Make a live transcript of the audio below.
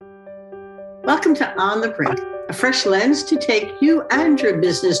Welcome to On the Brink, a fresh lens to take you and your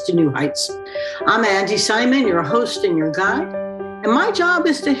business to new heights. I'm Andy Simon, your host and your guide, and my job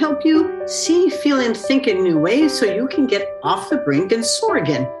is to help you see, feel, and think in new ways so you can get off the brink and soar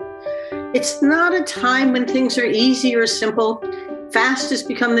again. It's not a time when things are easy or simple. Fast has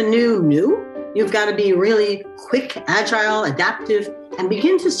become the new. You've got to be really quick, agile, adaptive, and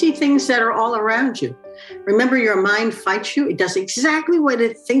begin to see things that are all around you. Remember, your mind fights you. It does exactly what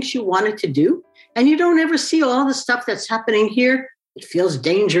it thinks you want it to do. And you don't ever see all the stuff that's happening here. It feels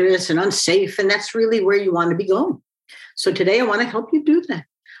dangerous and unsafe. And that's really where you want to be going. So today I want to help you do that.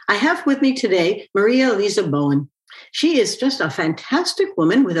 I have with me today, Maria Elisa Bowen. She is just a fantastic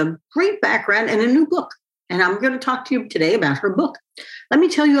woman with a great background and a new book. And I'm going to talk to you today about her book. Let me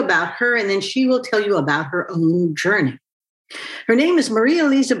tell you about her, and then she will tell you about her own journey. Her name is Maria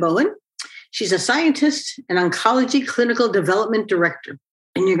Elisa Bowen. She's a scientist and oncology clinical development director.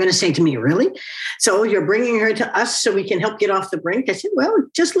 And you're going to say to me, really? So you're bringing her to us so we can help get off the brink? I said, well,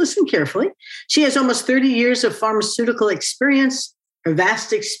 just listen carefully. She has almost 30 years of pharmaceutical experience. Her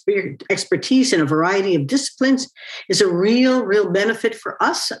vast expertise in a variety of disciplines is a real benefit for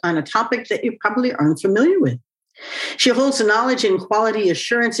us on a topic that you probably aren't familiar with. She holds knowledge in quality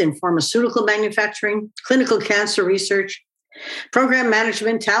assurance in pharmaceutical manufacturing, clinical cancer research, program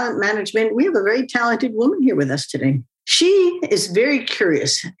management, talent management. We have a very talented woman here with us today. She is very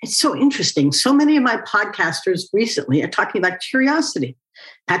curious. It's so interesting. So many of my podcasters recently are talking about curiosity.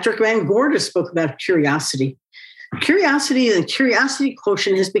 Patrick Van Gorder spoke about curiosity. Curiosity, the curiosity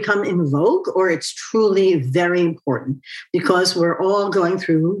quotient has become in vogue, or it's truly very important because we're all going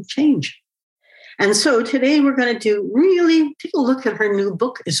through change. And so today we're going to really take a look at her new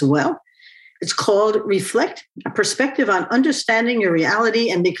book as well. It's called Reflect, a perspective on understanding your reality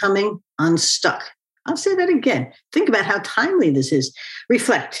and becoming unstuck. I'll say that again. Think about how timely this is.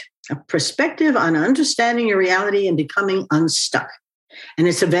 Reflect, a perspective on understanding your reality and becoming unstuck. And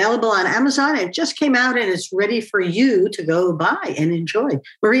it's available on Amazon. It just came out and it's ready for you to go buy and enjoy.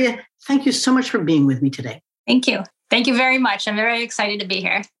 Maria, thank you so much for being with me today. Thank you. Thank you very much. I'm very excited to be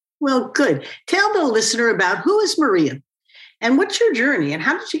here. Well, good. Tell the listener about who is Maria and what's your journey and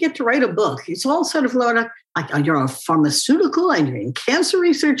how did you get to write a book? It's all sort of like you're a pharmaceutical and you're in cancer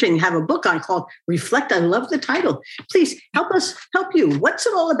research and you have a book on called Reflect. I love the title. Please help you. What's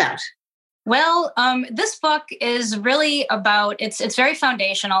it all about? Well, this book is really about, it's very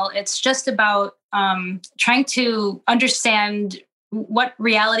foundational. It's just about trying to understand what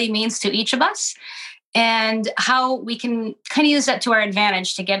reality means to each of us and how we can kind of use that to our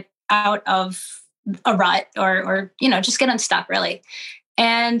advantage to get out of a rut or just get unstuck really.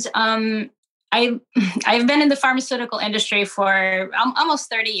 And I've been in the pharmaceutical industry for almost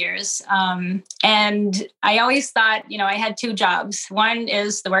 30 years. And I always thought, I had two jobs. One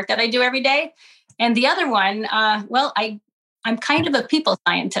is the work that I do every day. And the other one, I'm kind of a people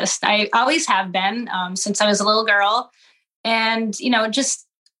scientist. I always have been since I was a little girl. And, just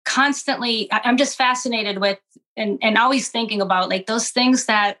constantly, I'm just fascinated with and always thinking about like those things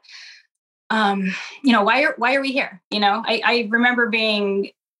that, why are we here? I remember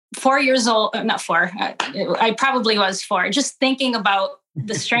being 4 years old, not 4, I probably was 4, just thinking about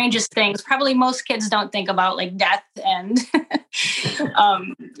the strangest things. Probably most kids don't think about like death and, I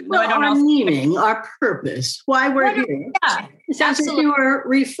don't know. Meaning, our purpose, why we're here. Yeah, it sounds absolutely. like you were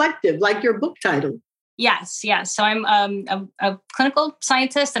reflective, like your book title. Yes. So I'm a clinical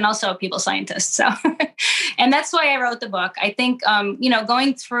scientist and also a people scientist. So, and that's why I wrote the book. I think,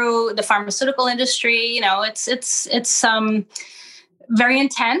 going through the pharmaceutical industry, it's very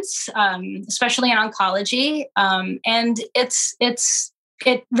intense, especially in oncology. And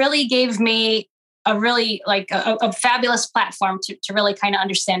it really gave me a fabulous platform to really kind of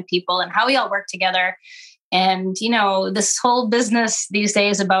understand people and how we all work together. And, this whole business these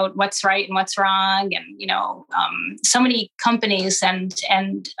days about what's right and what's wrong. And, so many companies and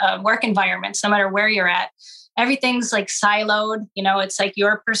work environments, no matter where you're at, everything's like siloed, it's like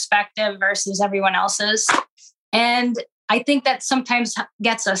your perspective versus everyone else's. And I think that sometimes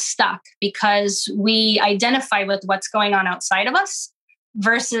gets us stuck because we identify with what's going on outside of us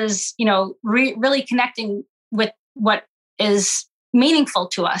versus, really connecting with what is meaningful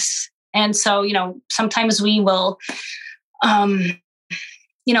to us. And so, sometimes we will,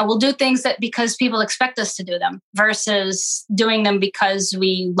 we'll do things that because people expect us to do them versus doing them because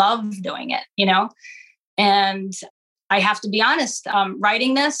we love doing it, And I have to be honest,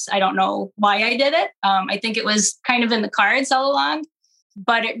 writing this, I don't know why I did it. I think it was kind of in the cards all along,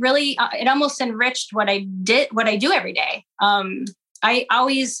 but it really, it almost enriched what I do every day. I'm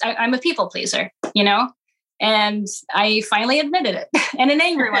a people pleaser, And I finally admitted it and an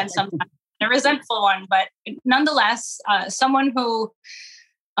angry one sometimes. a resentful one, but nonetheless, someone who,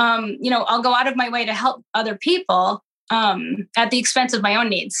 I'll go out of my way to help other people at the expense of my own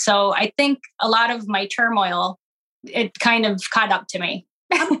needs. So I think a lot of my turmoil, it kind of caught up to me.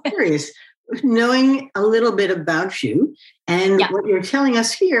 I'm curious, knowing a little bit about you and what you're telling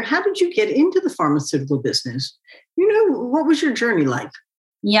us here, how did you get into the pharmaceutical business? What was your journey like?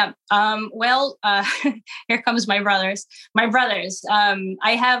 Yep. Here comes my brothers.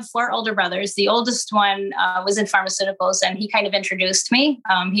 I have 4 older brothers. The oldest one was in pharmaceuticals, and he kind of introduced me.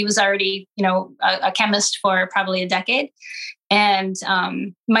 He was already, a chemist for probably a decade. And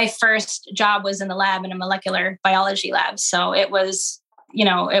my first job was in the lab, in a molecular biology lab. So it was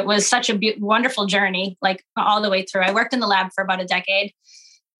such a wonderful journey, like all the way through. I worked in the lab for about a decade.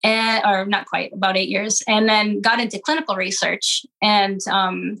 Or not quite, about 8 years, and then got into clinical research. And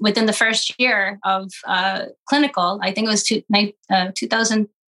within the first year of clinical, I think it was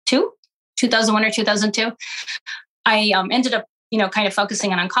 2001 or 2002, I ended up, kind of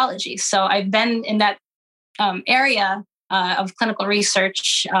focusing on oncology. So I've been in that area of clinical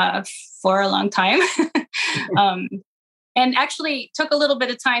research for a long time. And actually took a little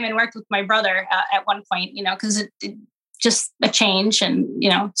bit of time and worked with my brother at one point, because it just a change and,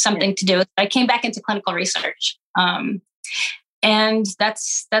 something to do. I came back into clinical research. And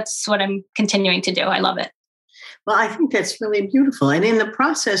that's what I'm continuing to do. I love it. Well, I think that's really beautiful. And in the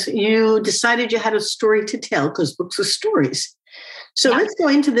process, you decided you had a story to tell, because books are stories. So let's go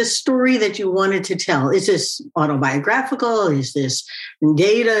into this story that you wanted to tell. Is this autobiographical? Is this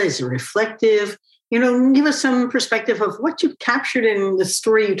data? Is it reflective? Give us some perspective of what you captured in the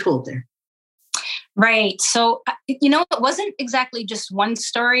story you told there. Right. So, it wasn't exactly just one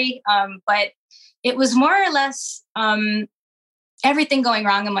story, but it was more or less everything going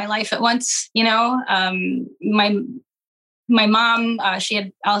wrong in my life at once. My mom, she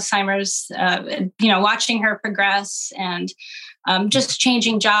had Alzheimer's, watching her progress and just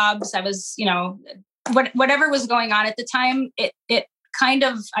changing jobs. I was, whatever was going on at the time, it kind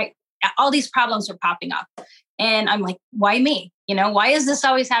of, all these problems were popping up. And I'm like, why me? Why is this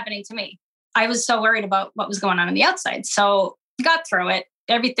always happening to me? I was so worried about what was going on the outside. So got through it.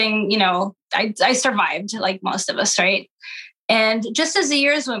 Everything, I survived like most of us, right? And just as the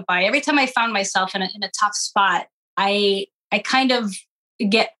years went by, every time I found myself in a tough spot, I kind of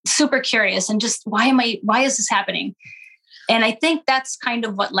get super curious and just, why is this happening? And I think that's kind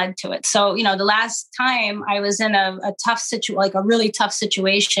of what led to it. So, the last time I was in a tough situation, like a really tough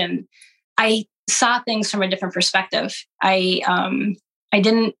situation, I saw things from a different perspective. I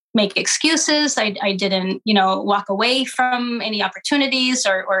didn't make excuses. I didn't, walk away from any opportunities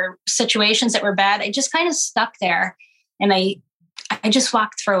or situations that were bad. I just kind of stuck there and I just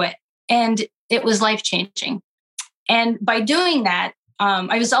walked through it, and it was life-changing. And by doing that,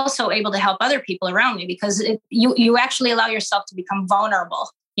 I was also able to help other people around me, because you actually allow yourself to become vulnerable,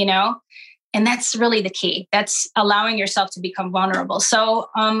 and that's really the key. That's allowing yourself to become vulnerable. So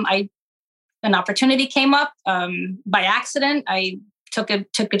an opportunity came up by accident. I took a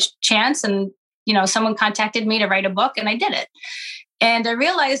chance, and someone contacted me to write a book, and I did it. And I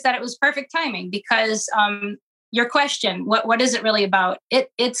realized that it was perfect timing, because your question, what is it really about?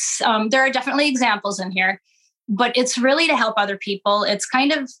 It's there are definitely examples in here, but it's really to help other people. It's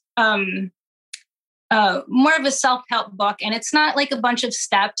kind of more of a self-help book, and it's not like a bunch of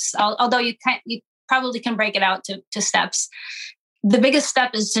steps, although you probably can break it out to steps. The biggest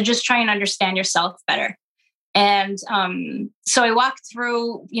step is to just try and understand yourself better. And so I walked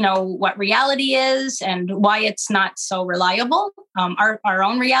through, what reality is and why it's not so reliable, our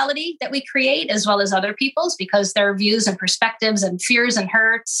own reality that we create, as well as other people's, because their views and perspectives and fears and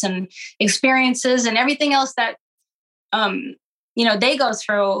hurts and experiences and everything else that, they go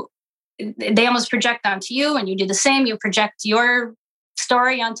through, they almost project onto you, and you do the same. You project your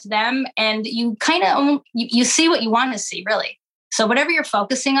story onto them, and you kind of, you see what you want to see, really. So whatever you're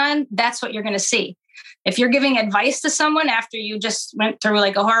focusing on, that's what you're going to see. If you're giving advice to someone after you just went through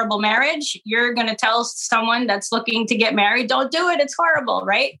like a horrible marriage, you're going to tell someone that's looking to get married, don't do it. It's horrible,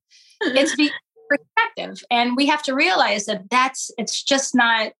 right? It's the perspective. And we have to realize that it's just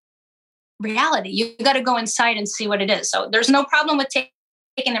not reality. You got to go inside and see what it is. So there's no problem with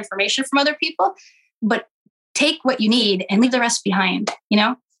taking information from other people, but take what you need and leave the rest behind,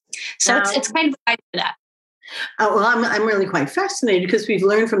 So it's kind of a guide for that. Well, I'm really quite fascinated, because we've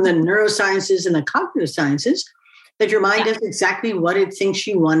learned from the neurosciences and the cognitive sciences that your mind does exactly what it thinks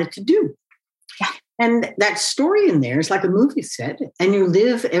you want it to do. Yeah. And that story in there is like a movie set, and you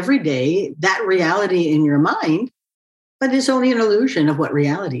live every day that reality in your mind, but it's only an illusion of what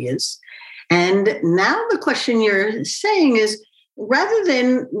reality is. And now the question you're saying is, rather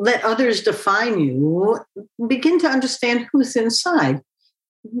than let others define you, begin to understand who's inside.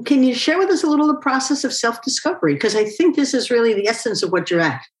 Can you share with us a little the process of self-discovery? Because I think this is really the essence of what you're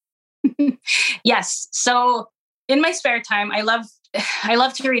at. Yes. So in my spare time, I love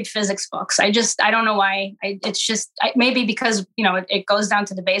to read physics books. I don't know why. Maybe because, it goes down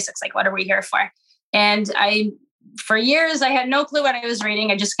to the basics. Like, what are we here for? And for years, I had no clue what I was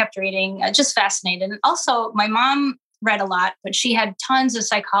reading. I just kept reading, just fascinated. And also my mom read a lot, but she had tons of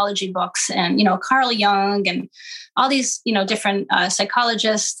psychology books and, Carl Jung and all these, different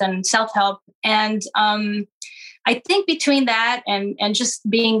psychologists and self-help. And I think between that and just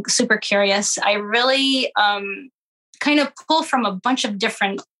being super curious, I really kind of pull from a bunch of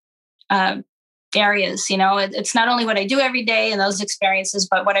different areas. It's not only what I do every day and those experiences,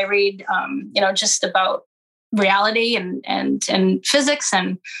 but what I read, just about reality and physics.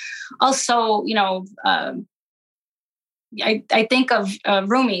 And also, I think of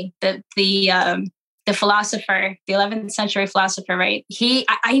Rumi, the philosopher, the 11th century philosopher, right?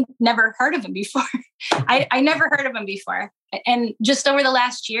 I never heard of him before. I never heard of him before. And just over the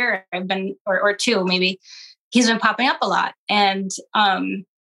last year, I've been, or two, maybe, he's been popping up a lot. And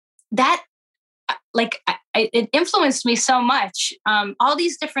it influenced me so much. All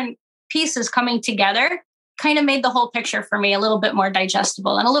these different pieces coming together kind of made the whole picture for me a little bit more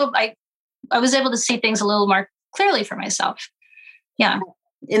digestible and I was able to see things a little more clearly for myself. Yeah.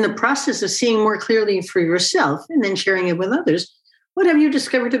 In the process of seeing more clearly for yourself and then sharing it with others, what have you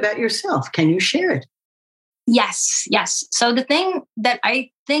discovered about yourself? Can you share it? Yes. So the thing that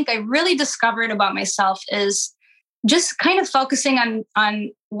I think I really discovered about myself is just kind of focusing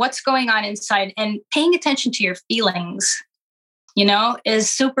on what's going on inside and paying attention to your feelings, is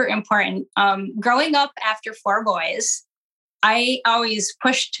super important. Growing up after 4 boys, I always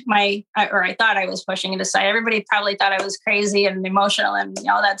pushed I thought I was pushing it aside. Everybody probably thought I was crazy and emotional and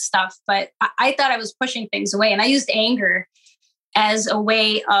all that stuff, but I thought I was pushing things away. And I used anger as a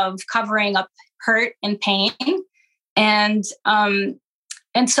way of covering up hurt and pain. And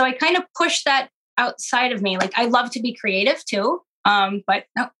so I kind of pushed that outside of me. Like, I love to be creative too. But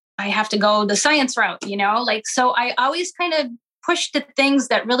no, I have to go the science route, so I always kind of pushed the things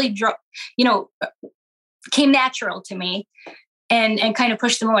that really came natural to me and kind of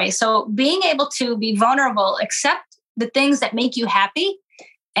pushed them away. So being able to be vulnerable, accept the things that make you happy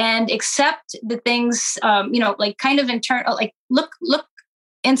and accept the things, kind of internal, like look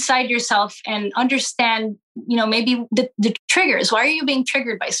inside yourself and understand, maybe the triggers. Why are you being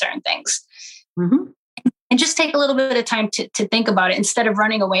triggered by certain things? Mm-hmm. And just take a little bit of time to think about it instead of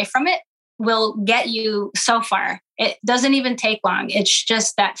running away from it will get you so far. It doesn't even take long. It's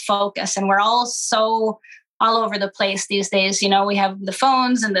just that focus. And we're all so all over the place these days. We have the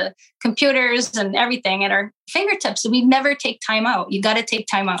phones and the computers and everything at our fingertips. We never take time out. You got to take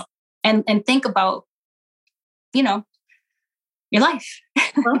time out and think about, your life.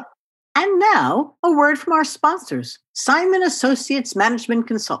 Well, and now a word from our sponsors, Simon Associates Management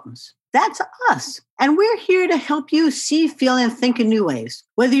Consultants. That's us. And we're here to help you see, feel, and think in new ways.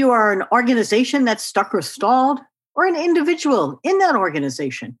 Whether you are an organization that's stuck or stalled, or an individual in that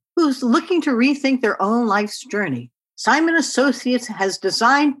organization who's looking to rethink their own life's journey, Simon Associates has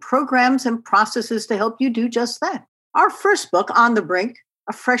designed programs and processes to help you do just that. Our first book, On the Brink,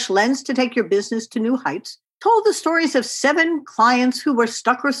 A Fresh Lens to Take Your Business to New Heights, told the stories of 7 clients who were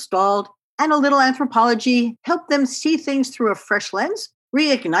stuck or stalled, and a little anthropology helped them see things through a fresh lens,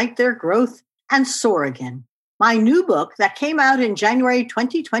 reignite their growth, and soar again. My new book that came out in January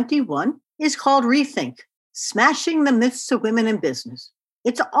 2021 is called Rethink: Smashing the Myths of Women in Business.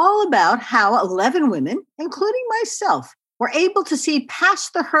 It's all about how 11 women, including myself, were able to see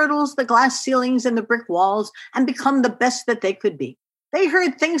past the hurdles, the glass ceilings, and the brick walls and become the best that they could be. They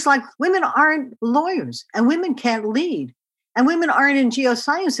heard things like women aren't lawyers and women can't lead and women aren't in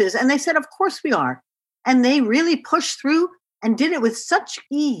geosciences. And they said, of course we are. And they really pushed through and did it with such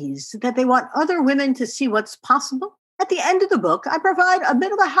ease that they want other women to see what's possible. At the end of the book, I provide a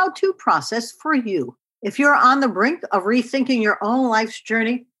bit of a how-to process for you. If you're on the brink of rethinking your own life's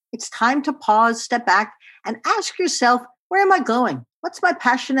journey, it's time to pause, step back, and ask yourself, where am I going? What's my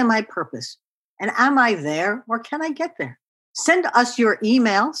passion and my purpose? And am I there or can I get there? Send us your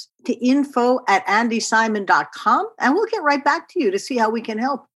emails to info@andysimon.com and we'll get right back to you to see how we can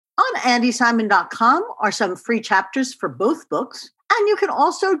help. On andysimon.com are some free chapters for both books, and you can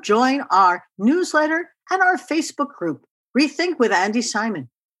also join our newsletter and our Facebook group, Rethink with Andy Simon.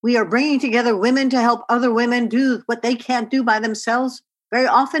 We are bringing together women to help other women do what they can't do by themselves, very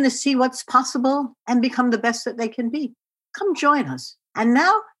often to see what's possible and become the best that they can be. Come join us. And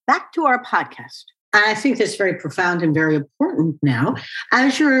now back to our podcast. I think that's very profound and very important now.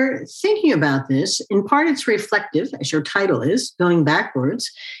 As you're thinking about this, in part it's reflective, as your title is, going backwards.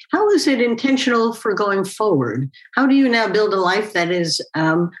 How is it intentional for going forward? How do you now build a life that is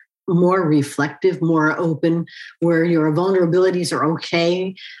more reflective, more open, where your vulnerabilities are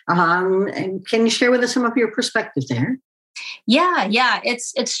okay? And can you share with us some of your perspective there? Yeah.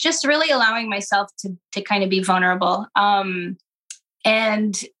 It's just really allowing myself to kind of be vulnerable. I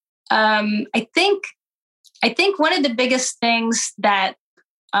think one of the biggest things that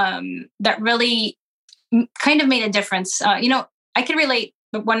that really kind of made a difference. I can relate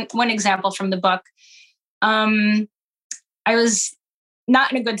one example from the book. I was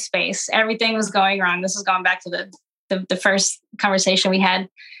not in a good space. Everything was going wrong. This is going back to the first conversation we had.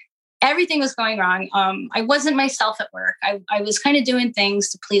 Everything was going wrong. I wasn't myself at work. I was kind of doing things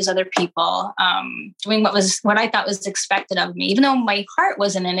to please other people, doing what I thought was expected of me, even though my heart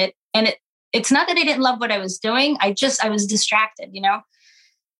wasn't in it. And it's not that I didn't love what I was doing. I was distracted,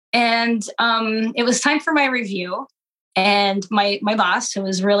 And it was time for my review. And my boss, who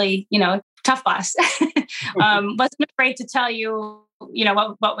was really, tough boss, wasn't afraid to tell you,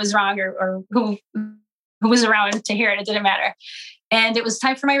 what was wrong or who was around to hear it. It didn't matter. And it was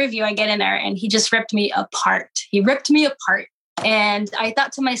time for my review. I get in there and he just ripped me apart. He ripped me apart. And I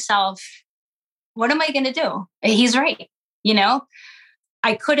thought to myself, what am I going to do? He's right.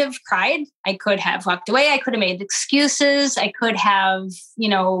 I could have cried. I could have walked away. I could have made excuses. I could have,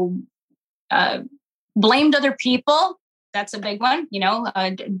 blamed other people. That's a big one, blaming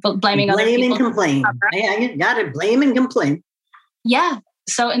other people. Blame and complain. I got to blame and complain. Yeah.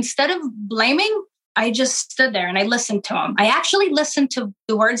 So instead of blaming, I just stood there and I listened to him. I actually listened to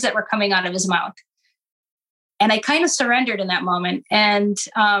the words that were coming out of his mouth. And I kind of surrendered in that moment and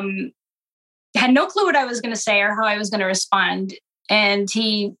had no clue what I was going to say or how I was going to respond. And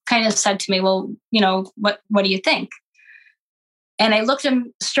he kind of said to me, well, what do you think? And I looked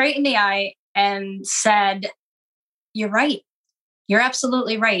him straight in the eye and said, you're right. You're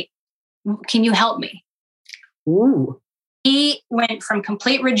absolutely right. Can you help me? Ooh. He went from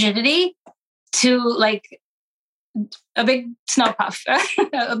complete rigidity to like a big snow puff,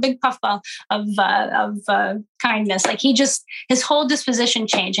 a big puffball of kindness. Like his whole disposition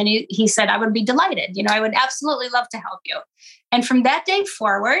changed. And he said, I would be delighted. I would absolutely love to help you. And from that day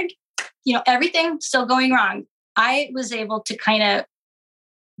forward, everything still going wrong, I was able to kind of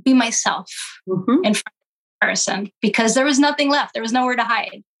be myself in front of the person because there was nothing left. There was nowhere to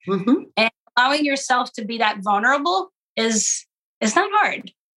hide. Mm-hmm. And allowing yourself to be that vulnerable is not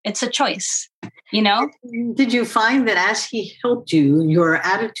hard. It's a choice, Did you find that as he helped you, your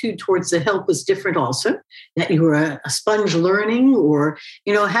attitude towards the help was different also? That you were a sponge learning or,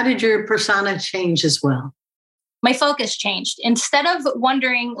 how did your persona change as well? My focus changed. Instead of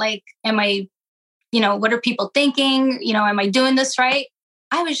wondering, like, am I, what are people thinking? Am I doing this right?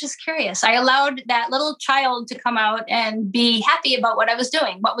 I was just curious. I allowed that little child to come out and be happy about what I was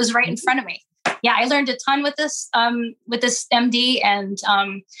doing, what was right in front of me. Yeah, I learned a ton with this MD, and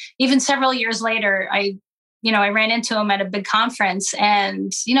even several years later, I ran into him at a big conference,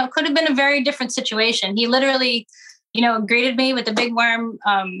 and it could have been a very different situation. He literally, greeted me with a big warm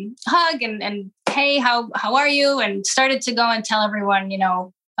hug and hey, how are you? And started to go and tell everyone,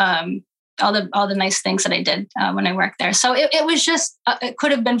 all the nice things that I did when I worked there. So it was just it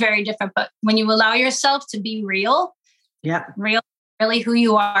could have been very different, but when you allow yourself to be real, really who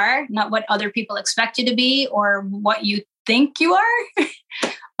you are, not what other people expect you to be or what you think you are,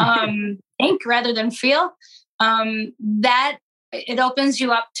 think rather than feel, that it opens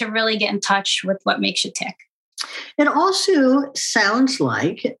you up to really get in touch with what makes you tick. It also sounds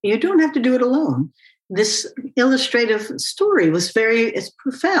like you don't have to do it alone. This illustrative story was it's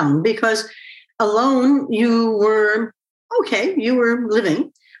profound because alone you were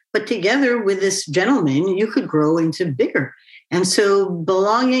living, but together with this gentleman, you could grow into bigger. And so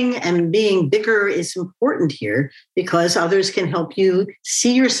belonging and being bigger is important here because others can help you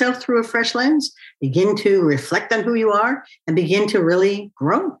see yourself through a fresh lens, begin to reflect on who you are, and begin to really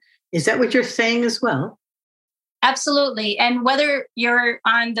grow. Is that what you're saying as well? Absolutely. And whether you're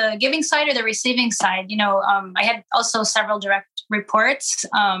on the giving side or the receiving side, I had also several direct reports,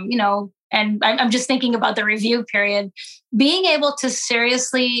 and I'm just thinking about the review period, being able to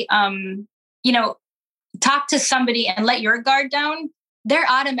seriously, talk to somebody and let your guard down, they're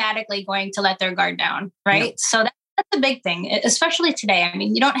automatically going to let their guard down. Right. Yeah. So that's a big thing, especially today. I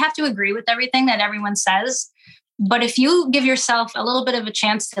mean, you don't have to agree with everything that everyone says, but if you give yourself a little bit of a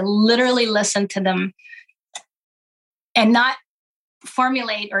chance to literally listen to them and not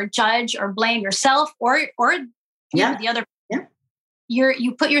formulate or judge or blame yourself or the other,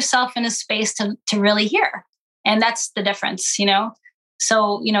 you put yourself in a space to really hear. And that's the difference,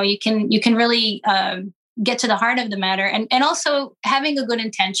 So, you can really get to the heart of the matter, and also having good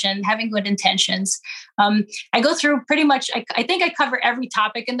intentions. I go through pretty much, I think I cover every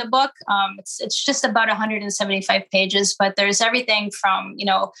topic in the book. It's just about 175 pages, but there's everything from,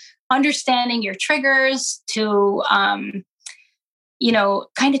 understanding your triggers to, kind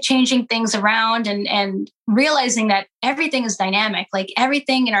of changing things around and realizing that everything is dynamic. Like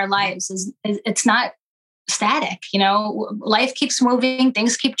everything in our lives it's not static. Life keeps moving,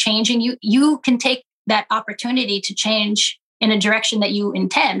 things keep changing. You can take that opportunity to change in a direction that you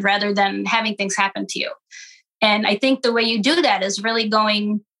intend rather than having things happen to you. And I think the way you do that is really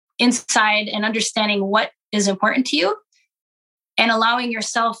going inside and understanding what is important to you and allowing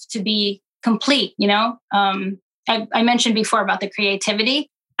yourself to be complete. I mentioned before about the creativity.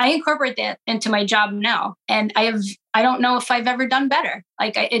 I incorporate that into my job now. And I don't know if I've ever done better.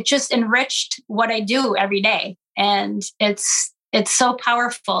 Like it just enriched what I do every day. And it's so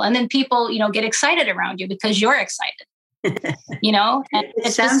powerful. And then people, get excited around you because you're excited, And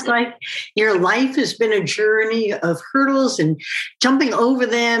it sounds like your life has been a journey of hurdles and jumping over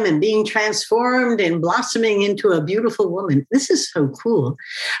them and being transformed and blossoming into a beautiful woman. This is so cool.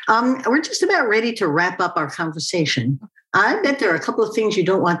 We're just about ready to wrap up our conversation. I bet there are a couple of things you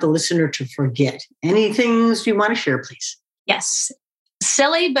don't want the listener to forget. Any things you want to share, please? Yes.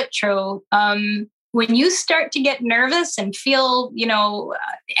 Silly, but true. When you start to get nervous and feel,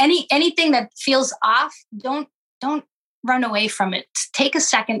 anything that feels off, don't run away from it. Take a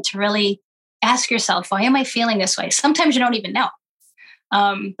second to really ask yourself, why am I feeling this way? Sometimes you don't even know.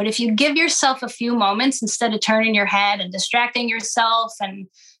 But if you give yourself a few moments instead of turning your head and distracting yourself and,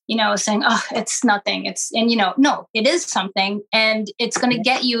 saying, oh, it's nothing. No, it is something. And it's going to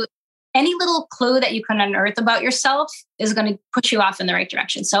get you any little clue that you can unearth about yourself is going to put you off in the right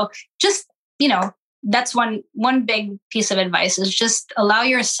direction. So just, that's one big piece of advice is just allow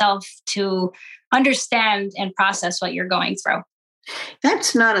yourself to understand and process what you're going through.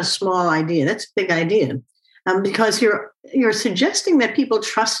 That's not a small idea. That's a big idea. Because you're suggesting that people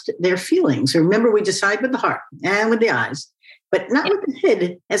trust their feelings. Remember, we decide with the heart and with the eyes, but not with the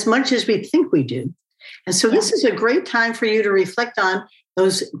head as much as we think we do. And so this is a great time for you to reflect on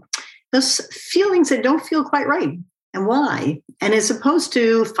those feelings that don't feel quite right. And why? And as opposed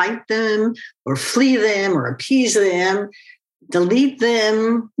to fight them or flee them or appease them, delete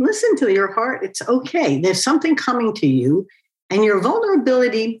them, listen to your heart. It's okay. There's something coming to you. And your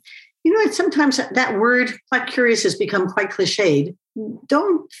vulnerability, sometimes that word, quite curious, has become quite cliched.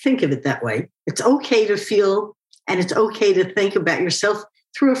 Don't think of it that way. It's okay to feel, and it's okay to think about yourself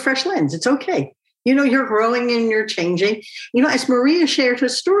through a fresh lens. It's okay. You're growing and you're changing. As Maria shared her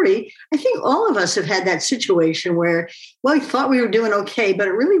story, I think all of us have had that situation where, we thought we were doing okay, but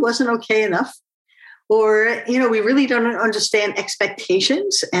it really wasn't okay enough. Or, we really don't understand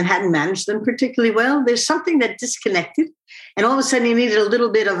expectations and hadn't managed them particularly well. There's something that disconnected. And all of a sudden you needed a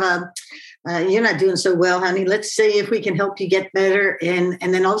little bit of you're not doing so well, honey. Let's see if we can help you get better. And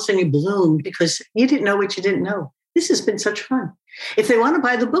then all of a sudden you bloomed because you didn't know what you didn't know. This has been such fun. If they want to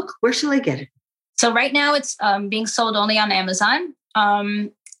buy the book, where should they get it? So right now it's being sold only on Amazon.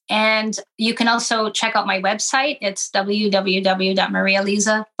 And you can also check out my website. It's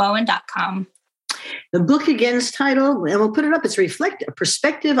www.marializabowman.com. The book again is titled, and we'll put it up, it's Reflect, a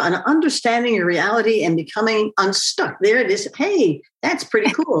Perspective on Understanding Your Reality and Becoming Unstuck. There it is. Hey, that's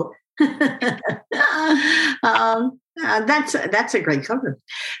pretty cool. That's a great cover.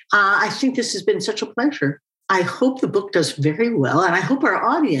 I think this has been such a pleasure. I hope the book does very well. And I hope our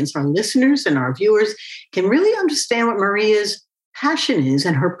audience, our listeners and our viewers can really understand what Maria's passion is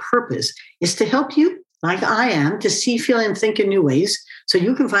and her purpose is to help you, like I am, to see, feel, and think in new ways so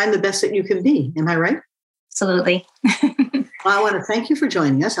you can find the best that you can be. Am I right? Absolutely. Well, I want to thank you for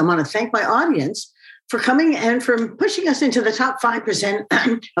joining us. I want to thank my audience for coming and for pushing us into the top 5%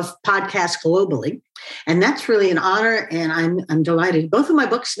 of podcasts globally. And that's really an honor, and I'm delighted. Both of my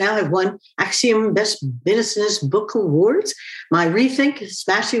books now have won Axiom Best Business Book Awards. My Rethink,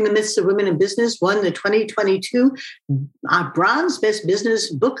 Smashing the Myths of Women in Business, won the 2022 Bronze Best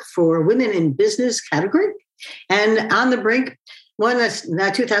Business Book for Women in Business category. And On the Brink won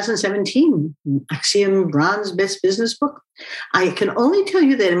the 2017 Axiom Bronze Best Business Book. I can only tell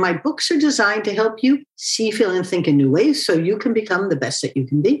you that my books are designed to help you see, feel, and think in new ways so you can become the best that you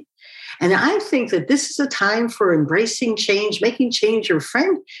can be. And I think that this is a time for embracing change, making change your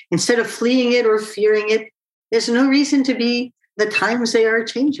friend instead of fleeing it or fearing it. There's no reason to be. The times they are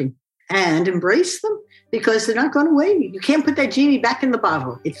changing, and embrace them because they're not going away. You can't put that genie back in the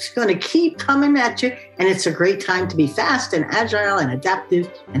bottle. It's going to keep coming at you, and it's a great time to be fast and agile and adaptive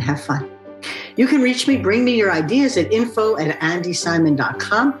and have fun. You can reach me, bring me your ideas at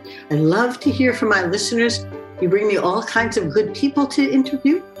info@andysimon.com. I love to hear from my listeners. You bring me all kinds of good people to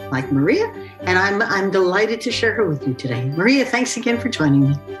interview, like Maria, and I'm delighted to share her with you today. Maria, thanks again for joining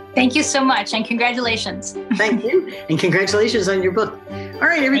me. Thank you so much, and congratulations. Thank you, and congratulations on your book. All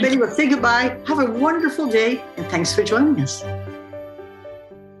right, everybody, we'll say goodbye. Have a wonderful day, and thanks for joining us.